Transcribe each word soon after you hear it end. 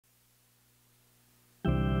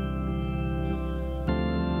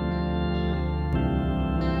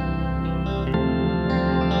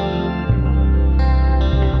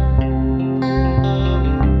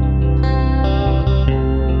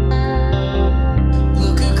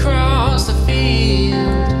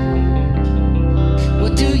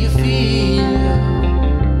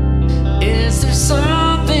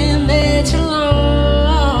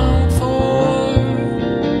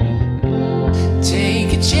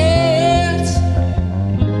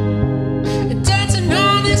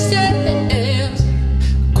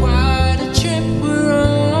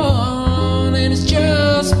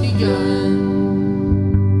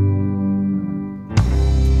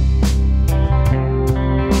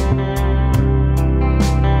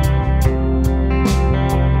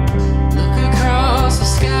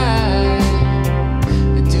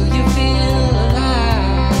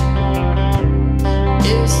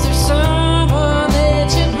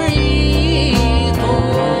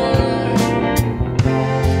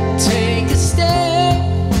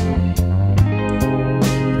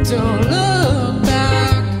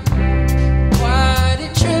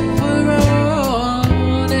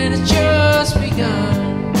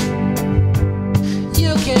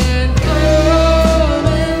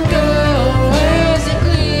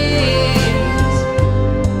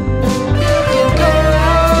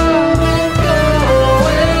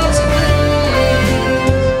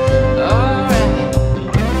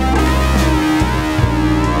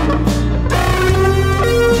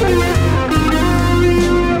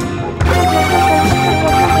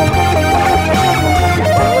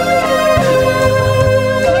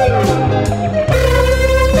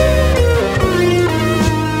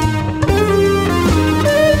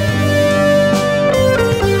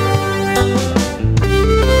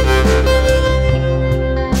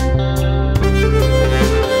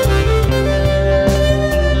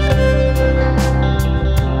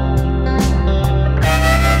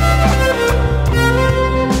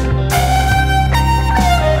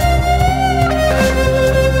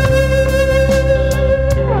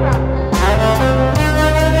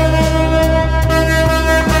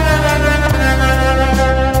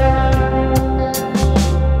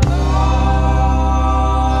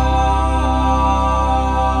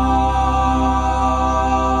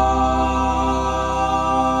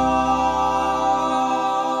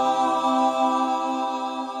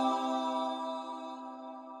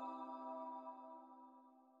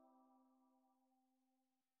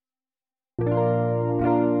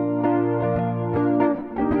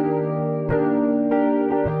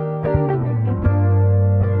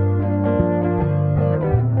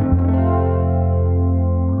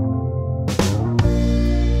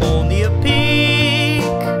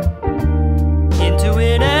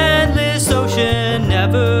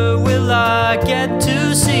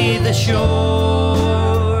the shore.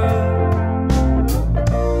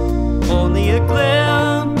 Only a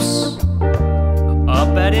glimpse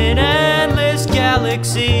up at an endless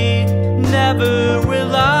galaxy. Never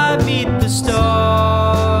will I meet the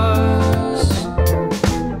stars.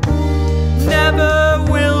 Never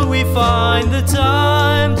will we find the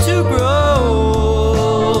time to grow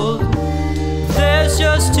old. There's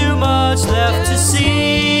just too much left to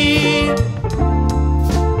see.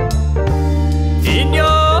 In your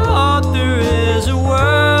heart there is a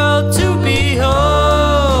world to behold,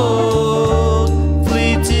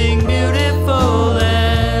 fleeting, beautiful,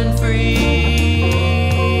 and free.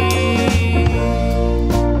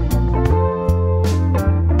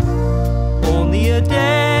 Only a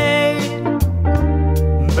day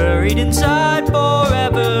buried inside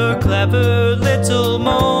forever, clever little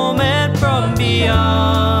moment from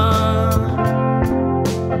beyond.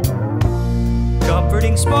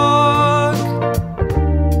 Comforting spark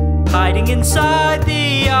hiding inside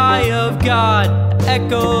the eye of God,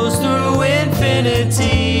 echoes through infinity.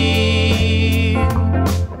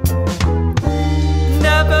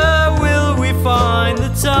 Never will we find the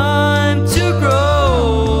time to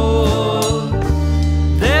grow old.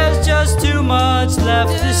 There's just too much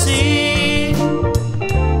left to see.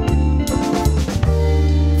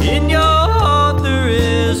 In your heart there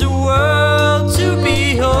is a world to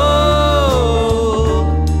behold,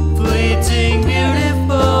 fleeting,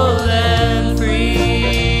 beautiful, and free.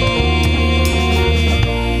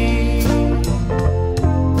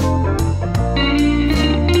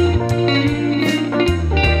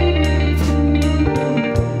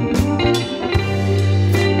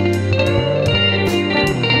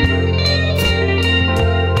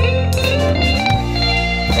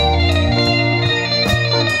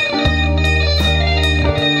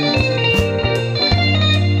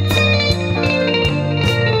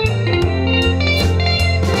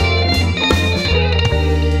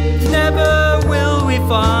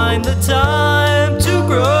 Find the time to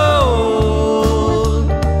grow old.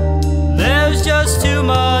 There's just too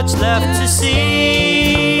much left to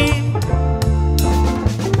see.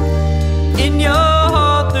 In your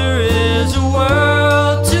heart there is a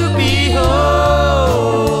world to behold,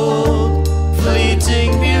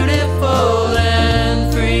 fleeting, beautiful,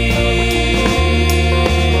 and free.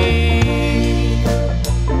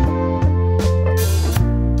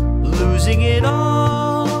 Losing it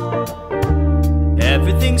all,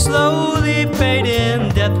 everything slowly fading.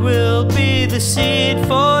 Death will be the seed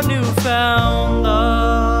for newfound love.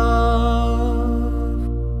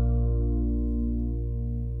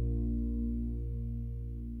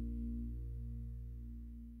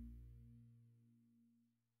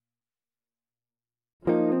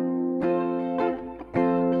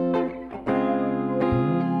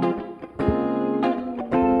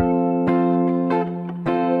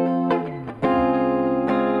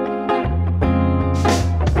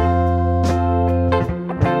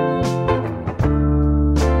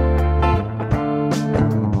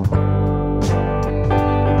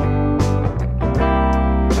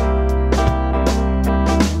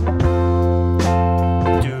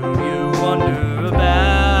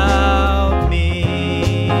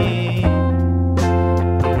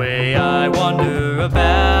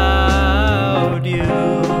 About you,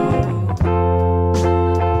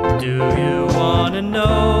 do you want to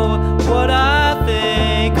know what I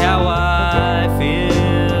think, how I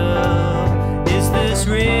feel? Is this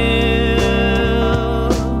real?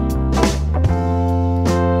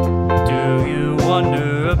 Do you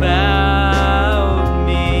wonder about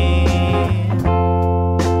me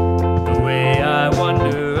the way I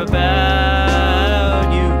wonder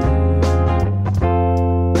about you?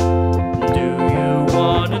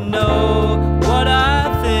 Want to know what I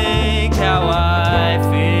think, how I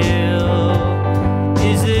feel?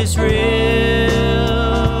 Is this real?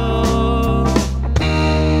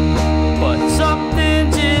 But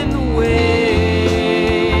something's in the way.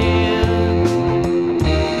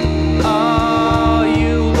 Are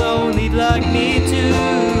you lonely like me too?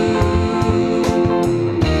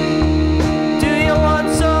 Do you want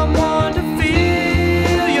someone to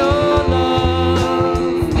feel your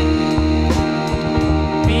love?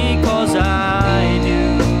 Because I do.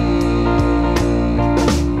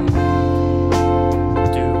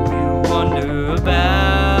 Do you wonder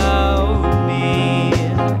about me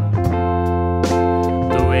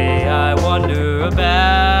the way I wonder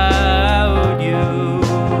about you?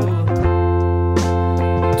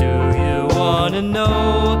 Do you want to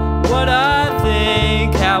know what I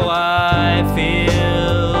think, how I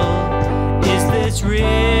feel? Is this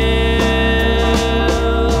real?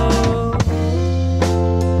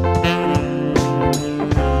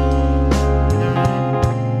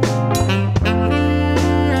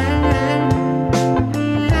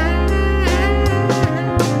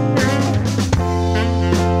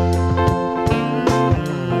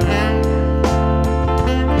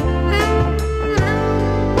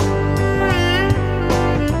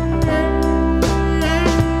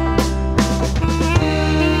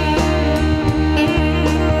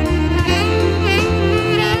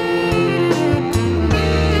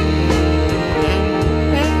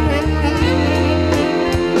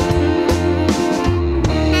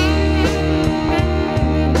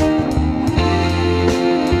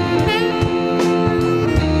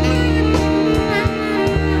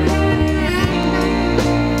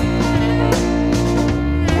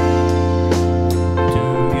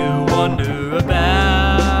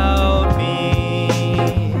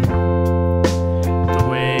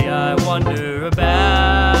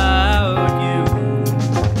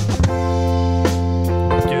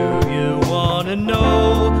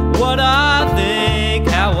 what I think,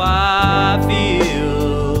 how I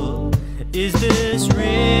feel. Is this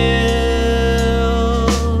real?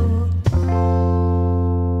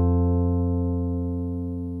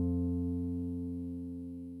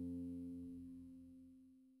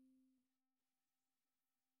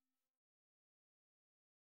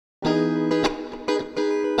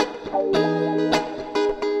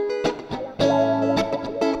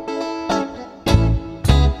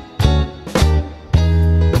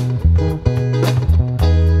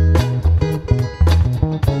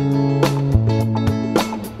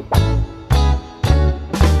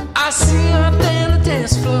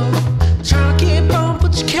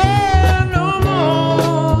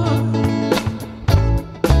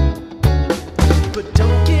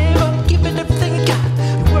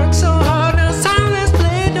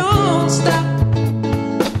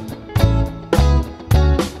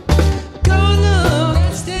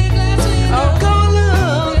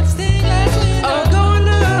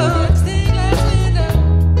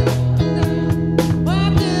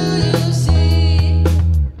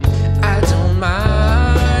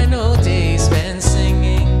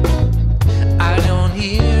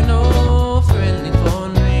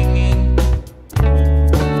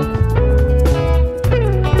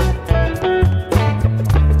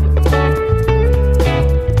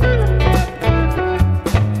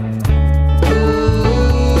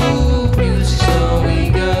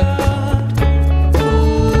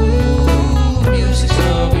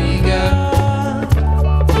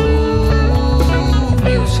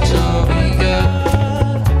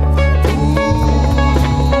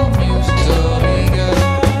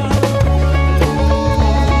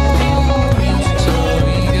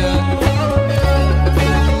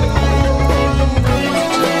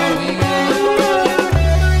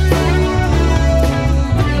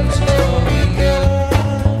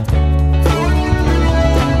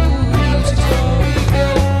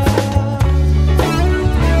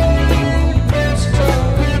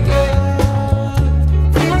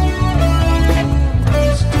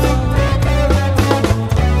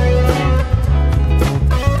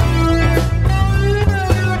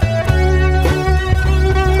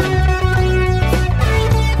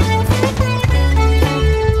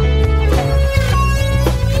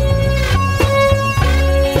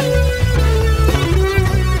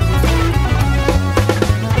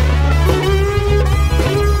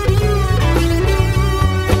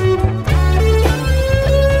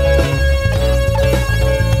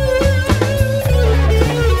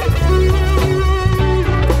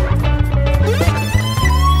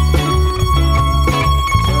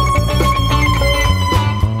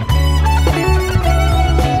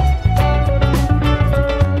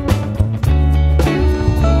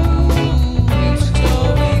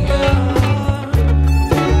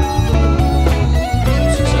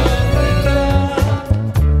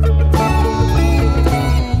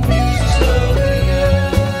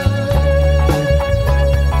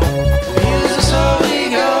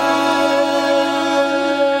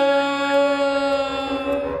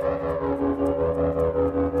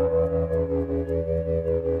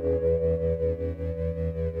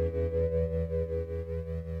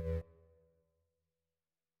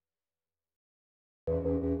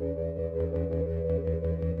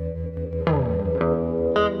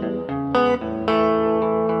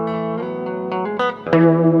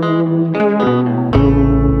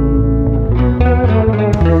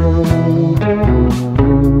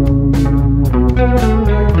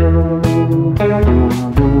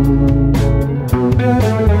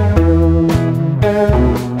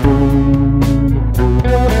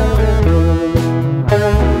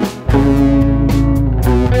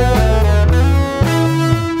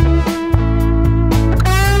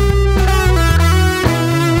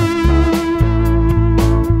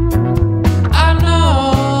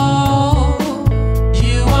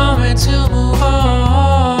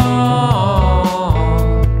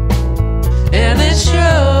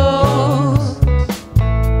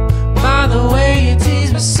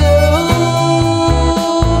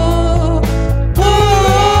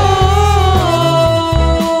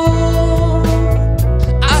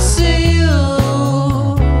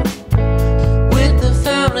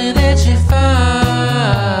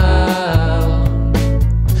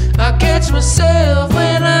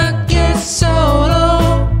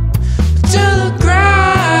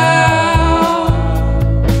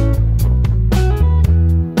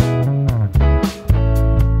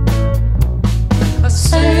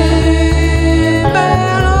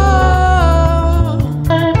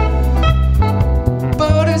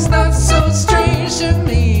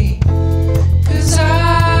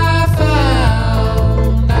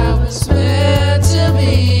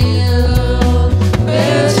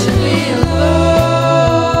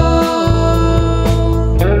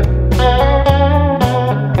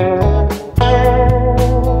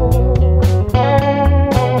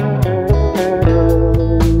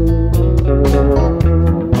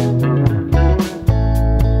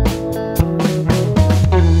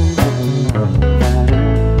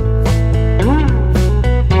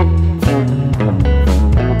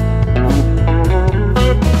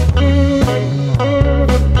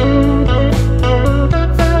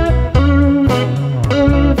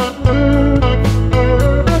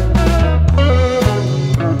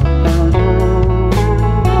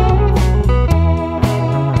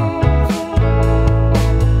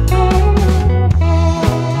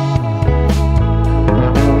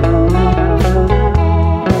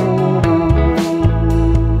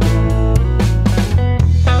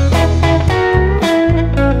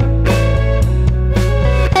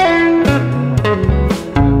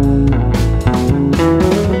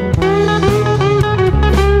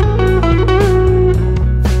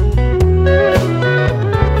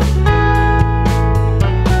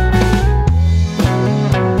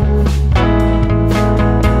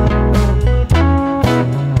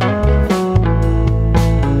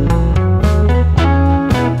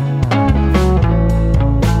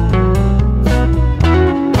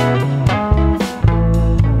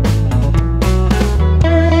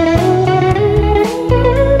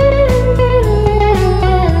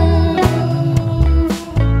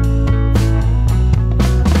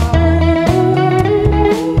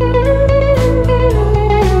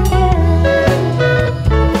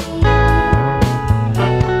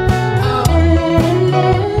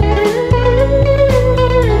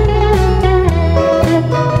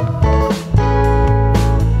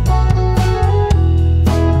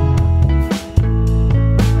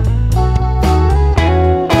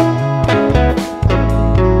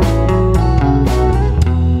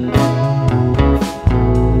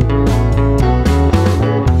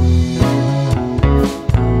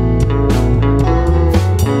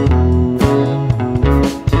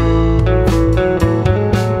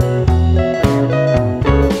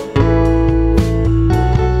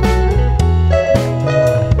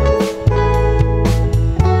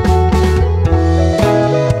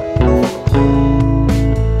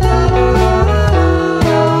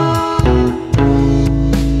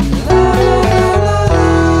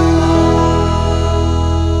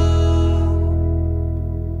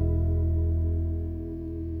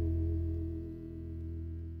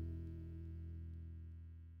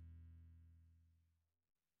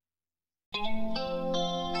 Foolish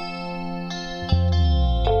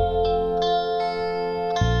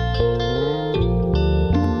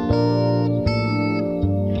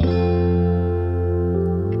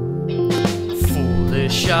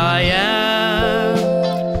I am,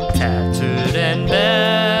 tattered and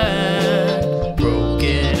bent,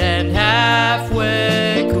 broken and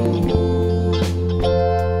halfway cool.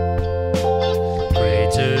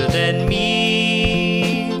 Greater than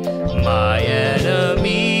me, my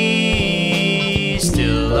enemy,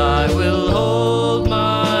 still I will hold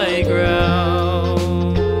my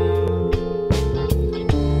ground.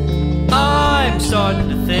 I'm starting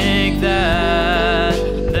to think that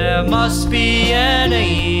there must be an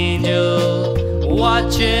angel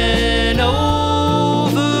watching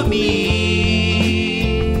over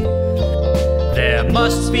me. There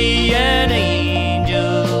must be an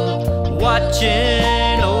angel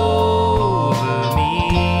watching over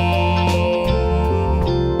me.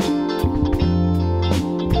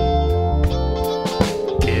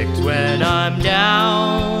 Kicked when I'm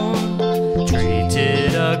down,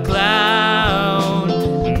 treated a clown,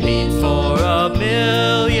 meat for a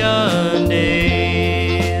million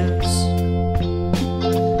days.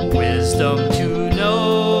 Wisdom to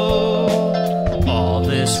know all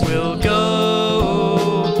this will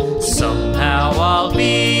go, somehow I'll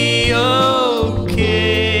be okay.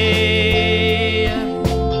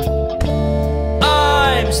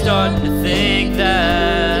 I'm starting to think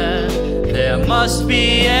that there must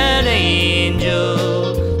be an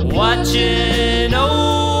angel watching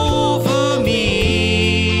over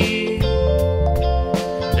me.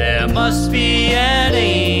 There must be an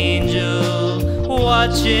angel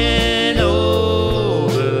watching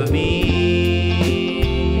over me.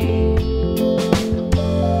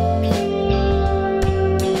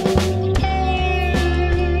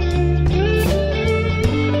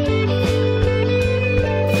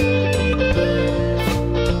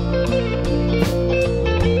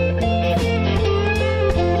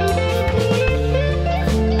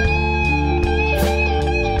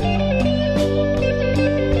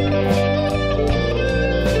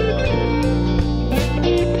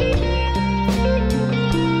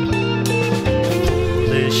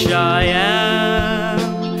 I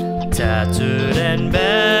am, tattered and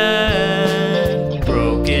bent,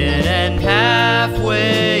 broken and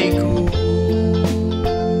halfway cool.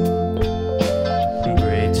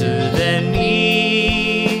 Greater than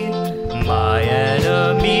me, my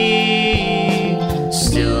enemy,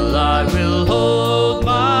 still I will hold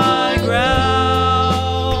my ground.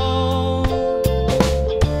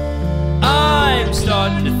 I'm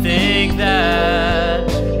starting to think that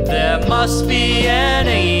there must be an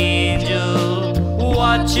angel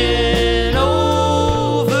watching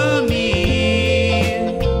over me.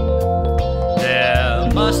 There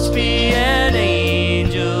must be an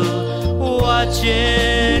angel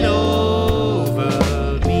watching over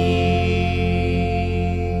me.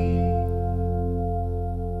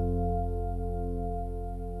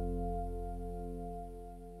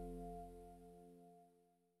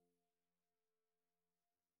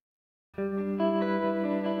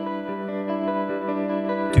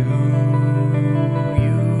 Do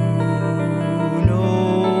you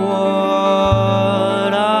know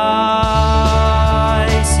what I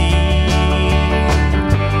see?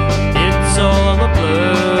 It's all a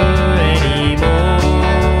blur anymore,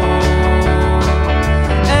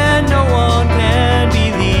 and no one can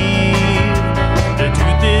believe the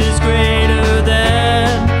truth is greater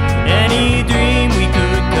than any dream we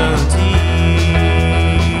could conceive.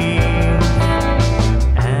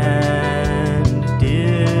 And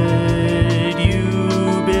did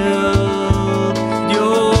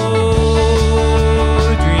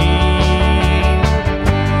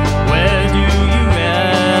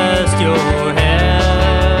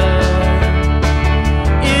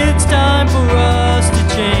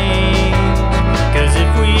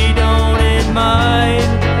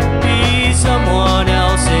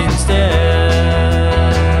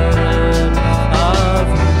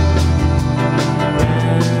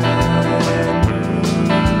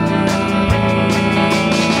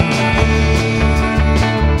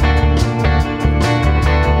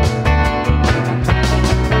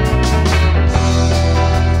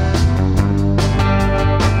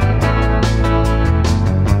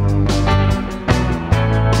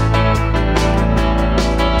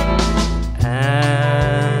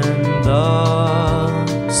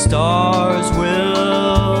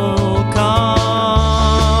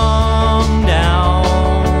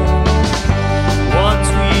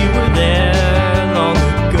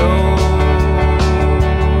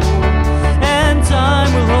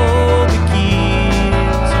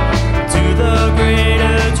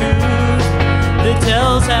it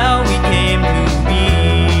tells how we came to be.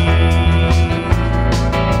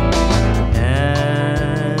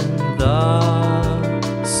 And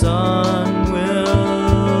the sun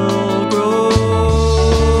will grow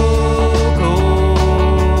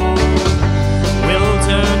cold, will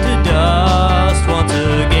turn to dust once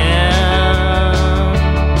again.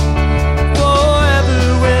 Forever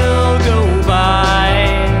will go by,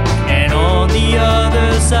 and on the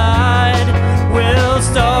other side we'll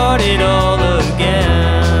start it all again.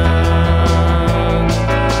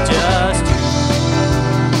 Just you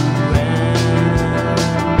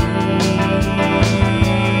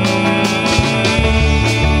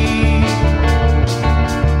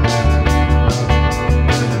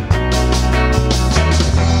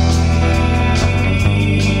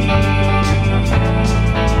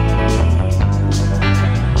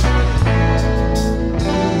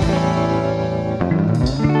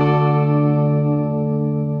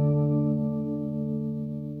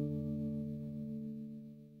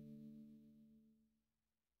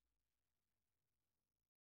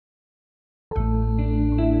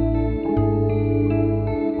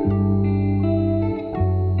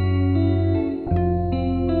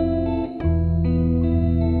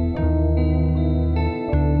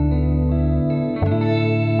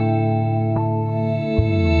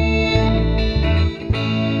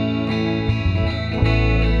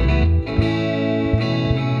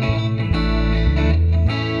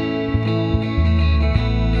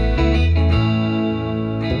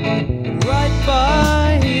and right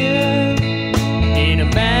by here, in a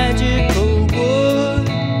magical wood,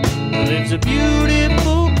 lives a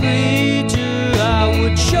beautiful creature I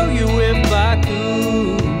would show you if I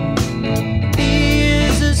could. He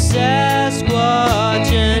is a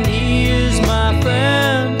Sasquatch and he is my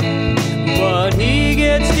friend, but he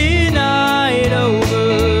gets denied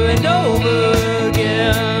over and over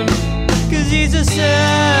again, 'cause he's a Sasquatch,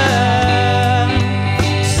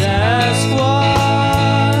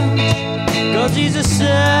 'cause he's a Sasquatch,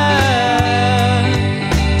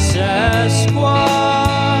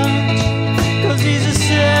 'cause he's a Sasquatch,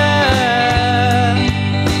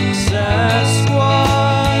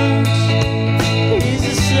 he's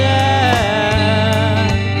a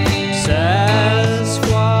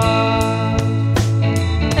Sasquatch.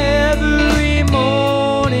 Every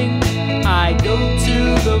morning I go to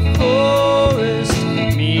the forest,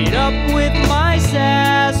 meet up with my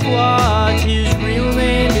Sasquatch. His real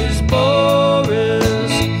name is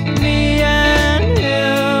Boris. Me and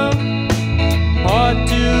him, heart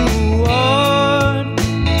to heart,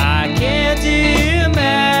 I can't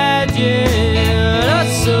imagine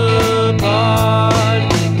us apart,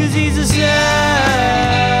 'cause he's a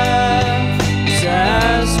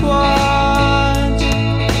Sasquatch,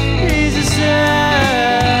 he's a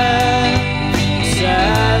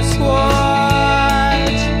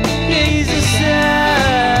Sasquatch, he's a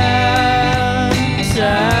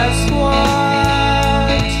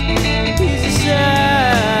Sasquatch, he's a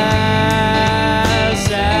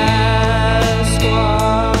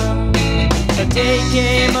Sasquatch. A day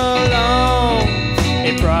came along,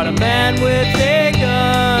 it brought a man with a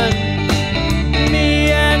gun.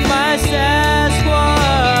 Me and my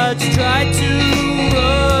Sasquatch tried to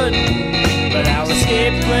run, but our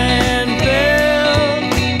escape plan failed.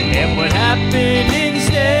 And what happened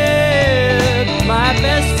instead? My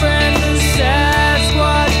best friend, the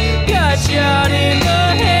Sasquatch, got shot in the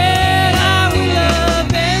head. I will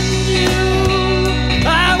avenge you. I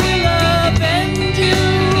will avenge you.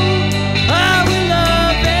 I will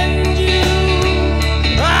avenge you.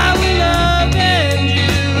 I will avenge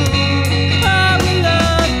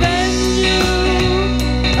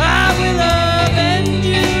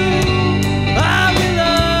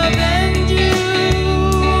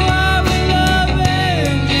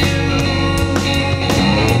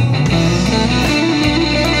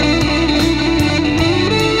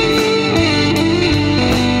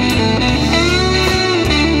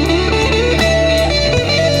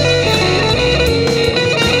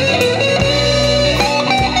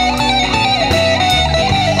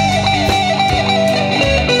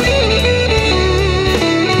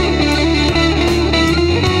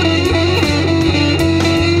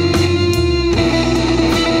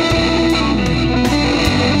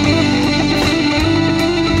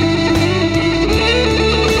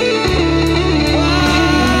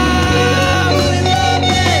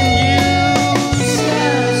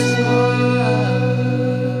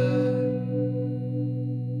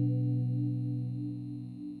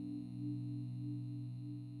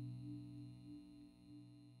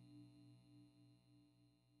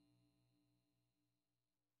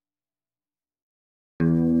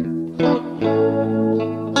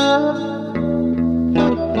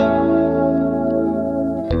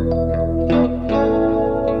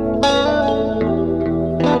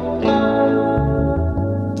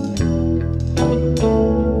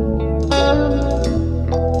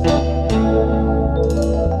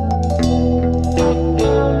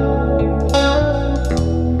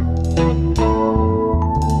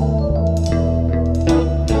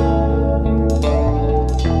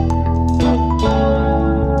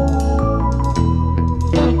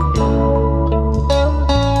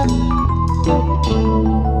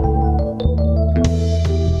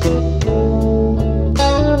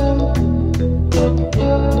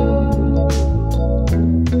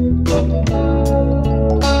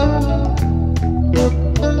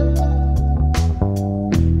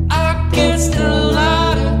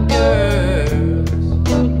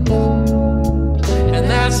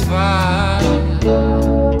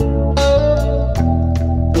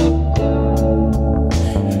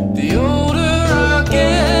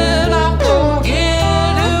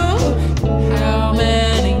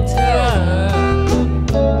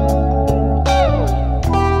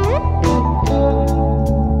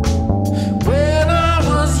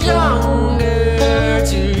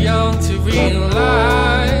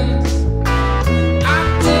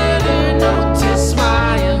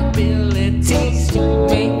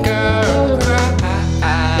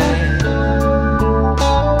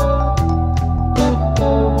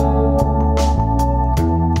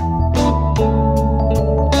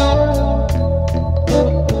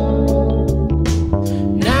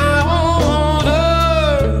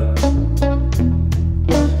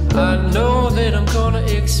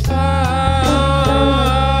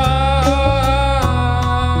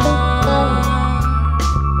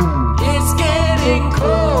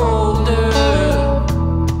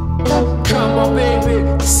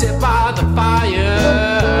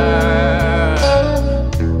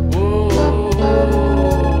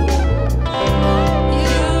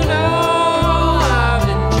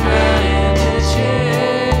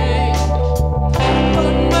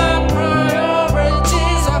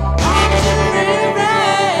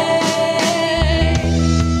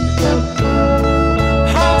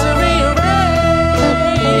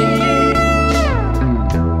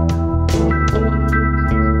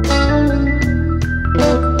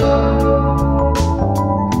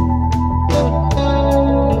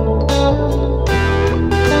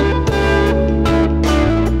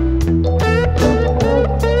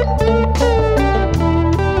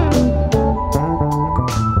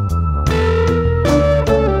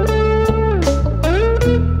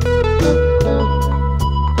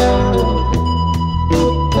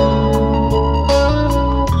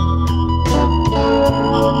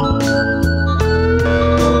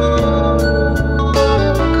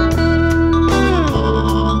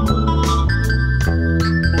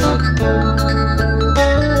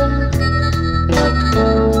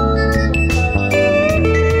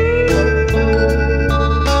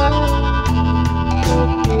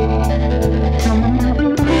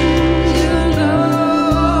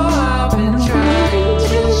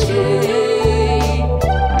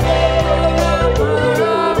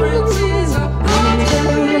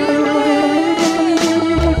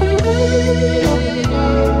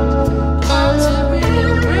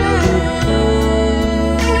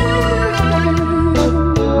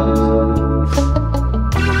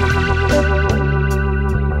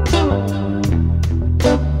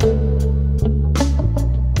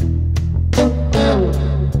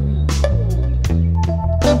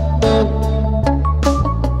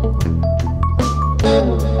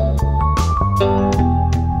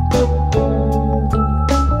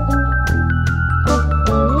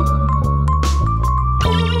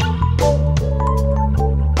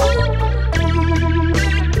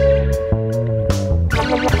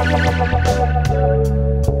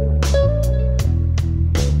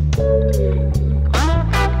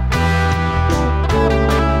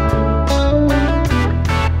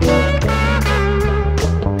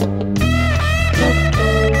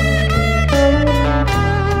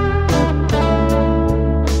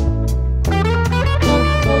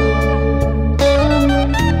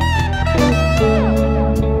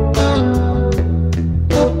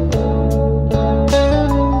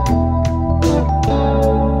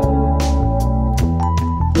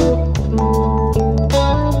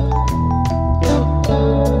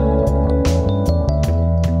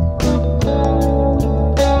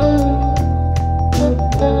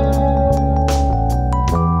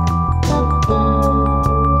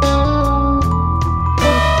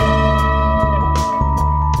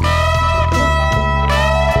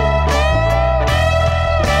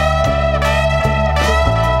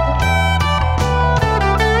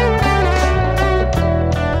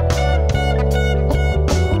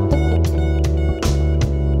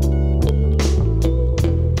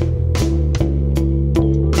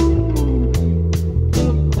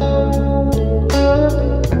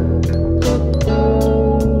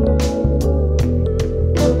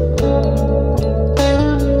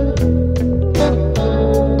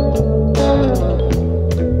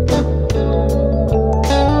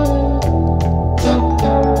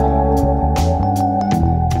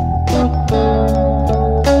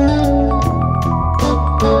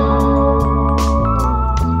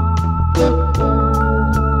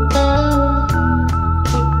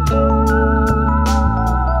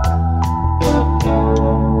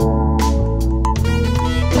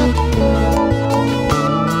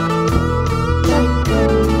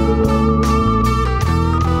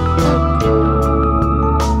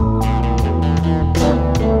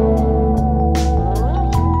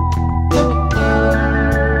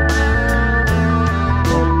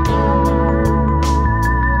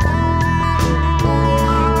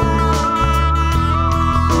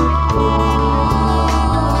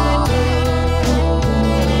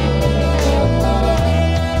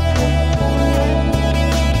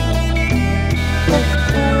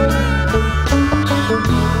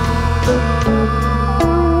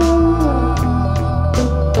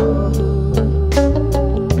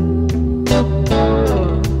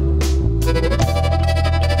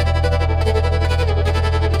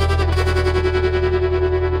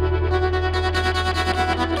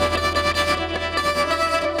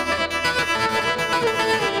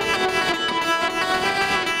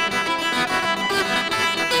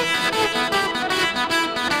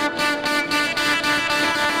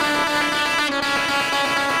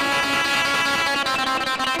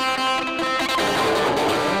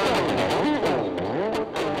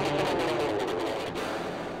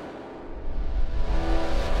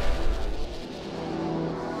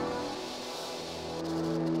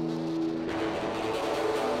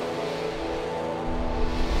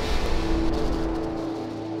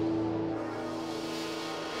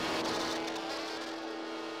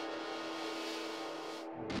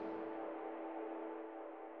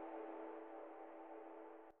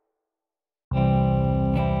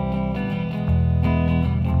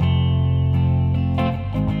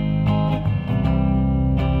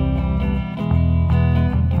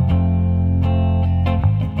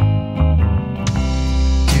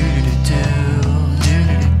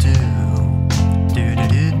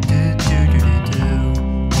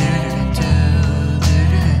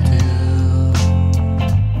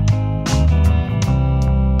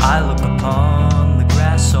I look upon the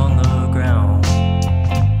grass on the ground.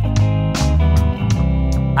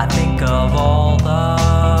 I think of all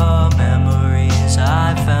the memories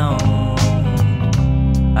I found.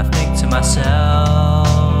 I think to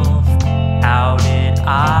myself, how did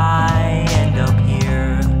I end up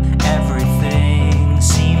here? Everything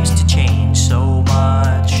seems to change so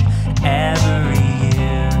much every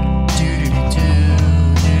year.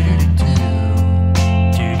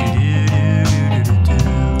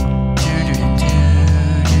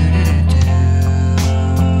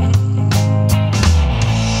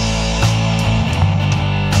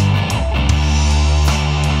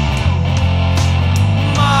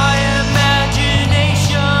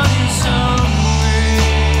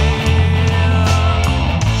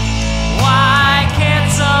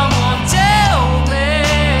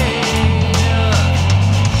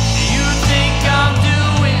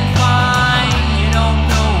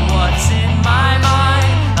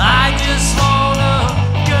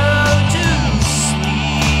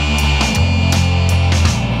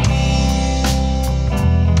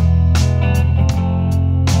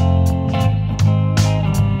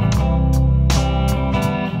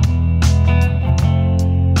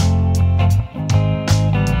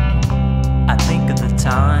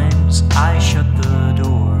 Times I shut the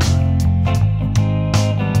door.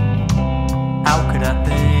 How could I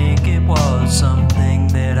think it was something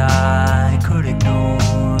that I could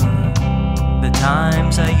ignore? The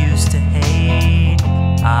times I used to hate,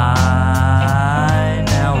 I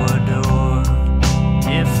now adore.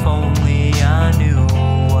 If only I knew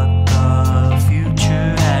what the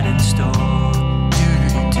future had in store.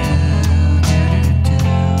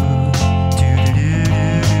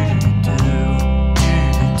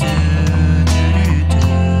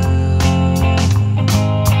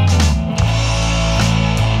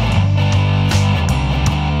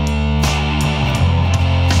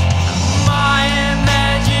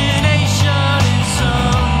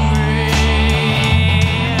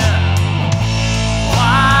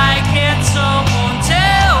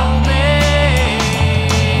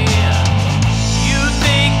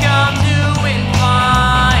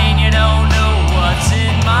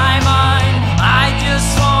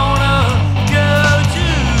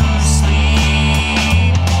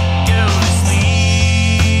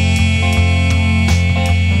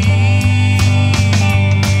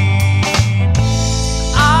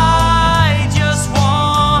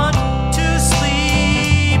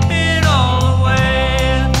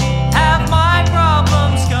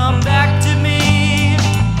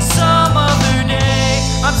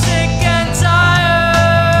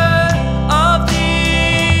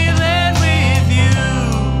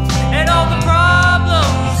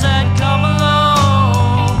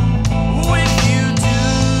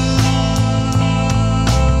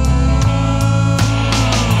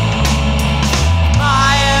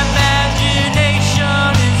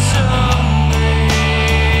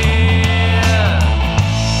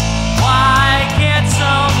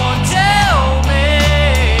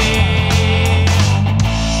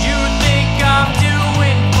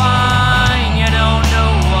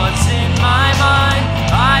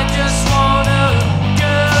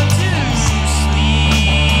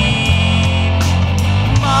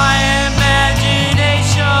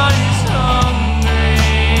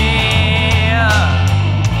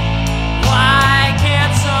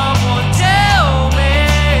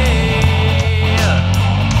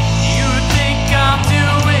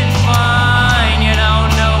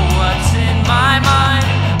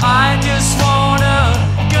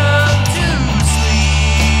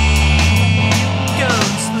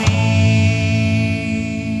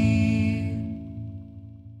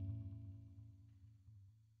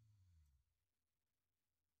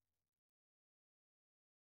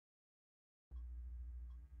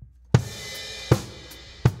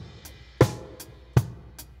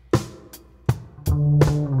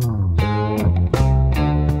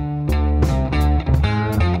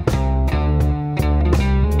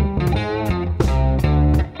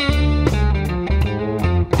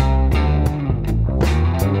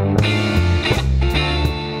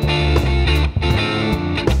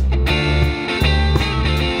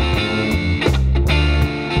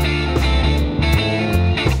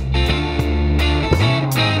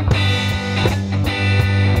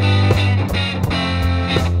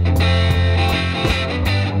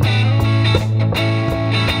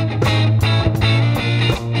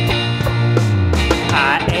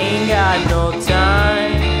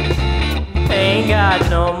 got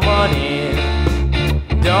no money,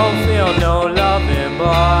 don't feel no loving,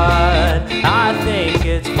 but I think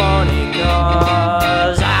it's funny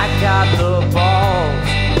 'cause I got the balls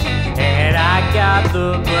and I got got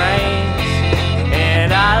the brains,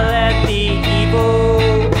 and I let the evil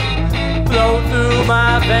flow through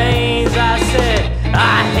my veins. I said,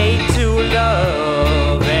 I hate to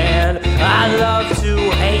love, and I love to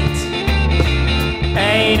hate.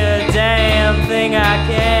 Ain't a damn thing I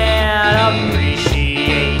can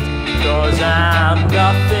appreciate, 'cause I'm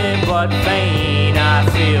nothing but vain. I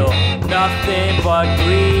feel nothing but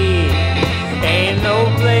greed. Ain't no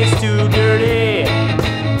place too dirty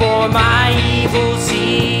for my evil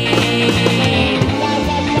seed.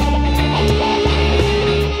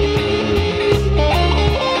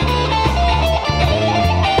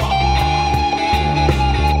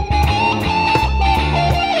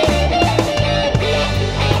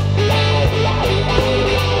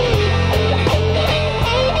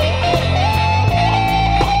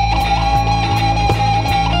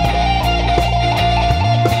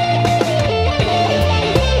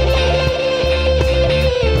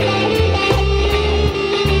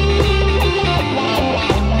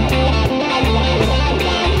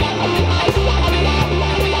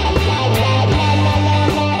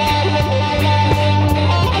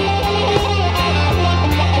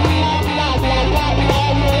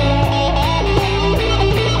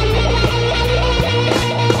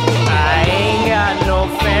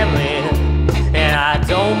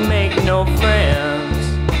 Don't make no friends.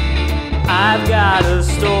 I've got a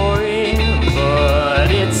story,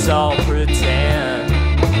 but it's all pretend.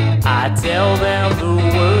 I tell them the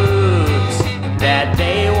words that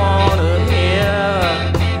they wanna hear.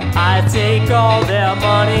 I take all their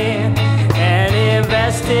money and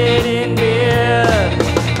invest it in beer.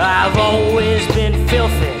 I've always been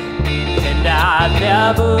filthy, and I've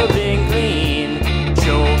never been clean.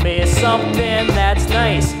 Show me something that's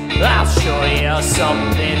nice, I'll show you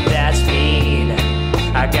something that's mean.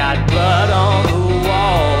 I got blood on the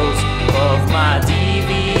walls of my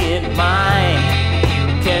deviant mind.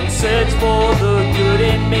 You can search for the good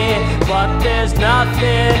in me, but there's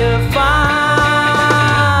nothing to find.